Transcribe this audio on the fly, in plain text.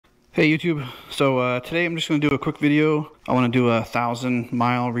Hey YouTube, so today I'm just going to do a quick video. I want to do a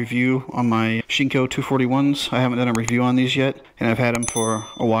 1,000-mile review on my Shinko 241s. I haven't done a review on these yet, and I've had them for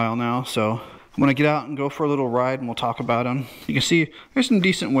a while now, so I'm going to get out and go for a little ride and we'll talk about them. You can see there's some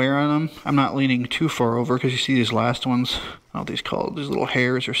decent wear on them. I'm not leaning too far over because you see these last ones, I don't know what these called, these little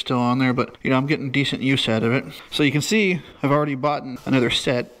hairs are still on there, but you know, I'm getting decent use out of it. So you can see I've already bought another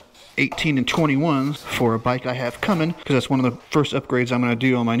set, 18 and 21s for a bike I have coming, because that's one of the first upgrades I'm going to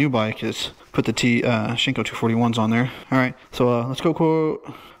do on my new bike is put the Shinko 241s on there. All right, so let's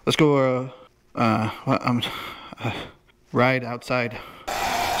go ride outside.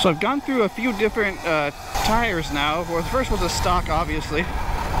 So I've gone through a few different tires now. Well, the first was a stock, obviously.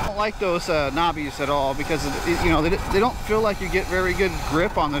 I don't like those knobbies at all because you know they don't feel like you get very good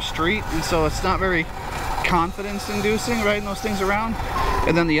grip on the street, and so it's not very confidence-inducing riding those things around.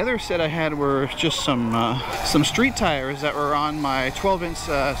 And then the other set I had were just some street tires that were on my 12-inch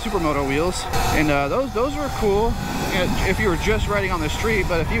supermoto wheels, and those were cool, you know, if you were just riding on the street.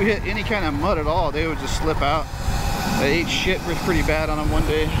 But if you hit any kind of mud at all, they would just slip out. They ate shit pretty bad on them one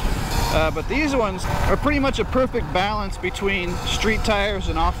day. But these ones are pretty much a perfect balance between street tires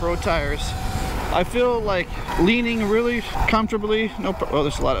and off-road tires. I feel like leaning really comfortably. Well,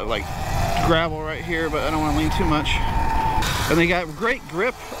 there's a lot of like gravel right here, but I don't want to lean too much. And they got great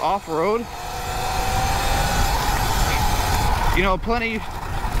grip off-road. You know, plenty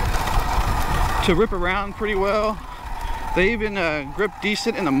to rip around pretty well. They even grip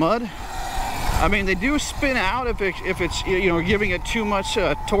decent in the mud. I mean, they do spin out if it's you know, giving it too much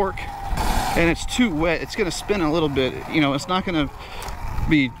torque and it's too wet. It's gonna spin a little bit. You know, it's not gonna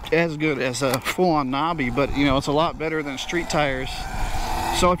be as good as a full-on knobby, but you know, it's a lot better than street tires.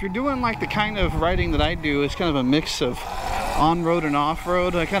 So if you're doing like the kind of riding that I do, it's kind of a mix of on-road and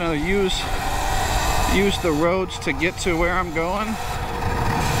off-road. I kind of use the roads to get to where I'm going,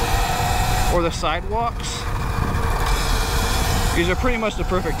 or the sidewalks. These are pretty much the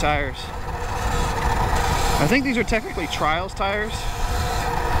perfect tires. I think these are technically trials tires,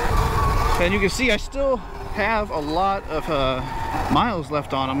 and you can see I still have a lot of miles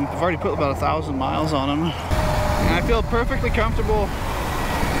left on them. I've already put about 1,000 miles on them, and I feel perfectly comfortable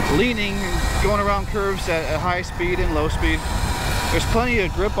leaning and going around curves at high speed and low speed. There's plenty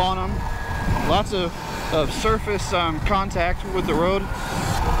of grip on them, lots of surface contact with the road,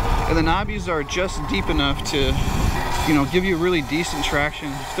 and the knobbies are just deep enough to, you know, give you really decent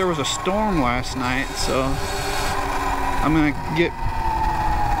traction. There was a storm last night, so I'm gonna get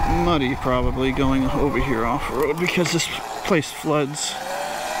muddy probably going over here off-road because this place floods.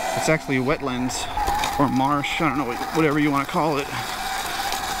 It's actually wetlands or marsh, I don't know, whatever you want to call it.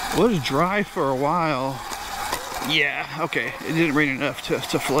 It was dry for a while. Yeah, okay, it didn't rain enough to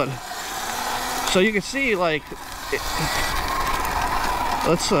flood. So you can see, like,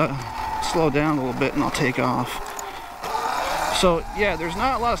 let's slow down a little bit and I'll take off. So yeah, there's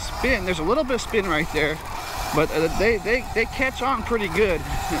not a lot of spin. There's a little bit of spin right there, but they catch on pretty good.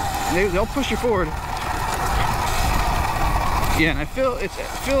 They'll push you forward. Yeah, and I feel it.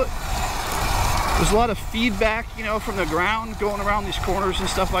 There's a lot of feedback, you know, from the ground going around these corners and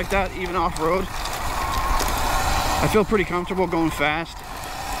stuff like that, even off-road. I feel pretty comfortable going fast.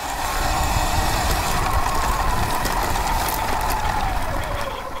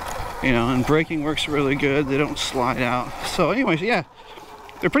 You know, and braking works really good. They don't slide out. So anyways, yeah,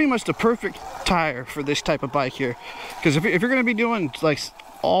 they're pretty much the perfect tire for this type of bike here. Because if you're going to be doing like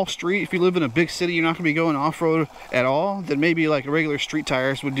all street, if you live in a big city, you're not going to be going off-road at all, then maybe like regular street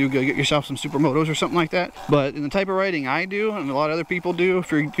tires would do good. Get yourself some supermotos or something like that. But in the type of riding I do, and a lot of other people do,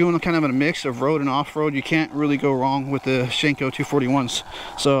 if you're doing kind of a mix of road and off-road, you can't really go wrong with the Shinko 241s.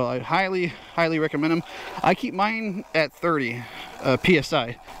 So I highly recommend them. I keep mine at 30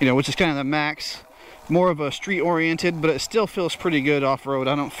 PSI, you know, which is kind of the max. More of a street oriented, but it still feels pretty good off-road.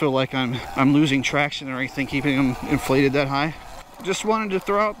 I don't feel like I'm losing traction or anything keeping them inflated that high. Just wanted to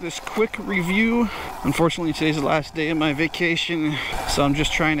throw out this quick review. Unfortunately, today's the last day of my vacation, so I'm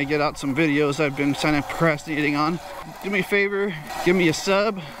just trying to get out some videos I've been kind of procrastinating on. Do me a favor, give me a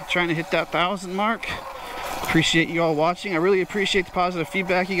sub. I'm trying to hit that 1,000 mark. Appreciate you all watching. I really appreciate the positive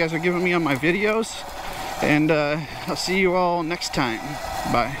feedback you guys are giving me on my videos, and I'll see you all next time.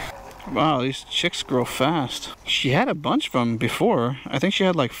 Bye. Wow, these chicks grow fast. She had a bunch of them before. I think she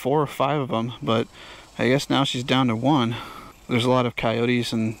had like 4 or 5 of them, but I guess now she's down to 1. There's a lot of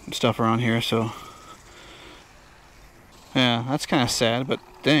coyotes and stuff around here, so yeah, that's kind of sad, but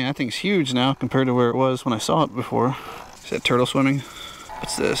dang, that thing's huge now compared to where it was when I saw it before. Is that turtle swimming?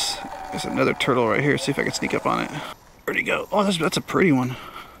 What's this? There's another turtle right here. See if I can sneak up on it. Where'd he go? Oh, that's a pretty one.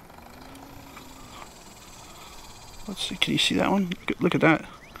 Let's see, can you see that one? Look at that.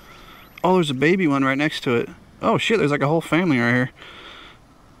 Oh, there's a baby one right next to it. Oh shit, there's like a whole family right here.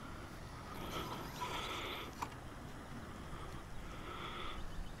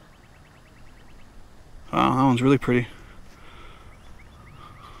 Wow, that one's really pretty.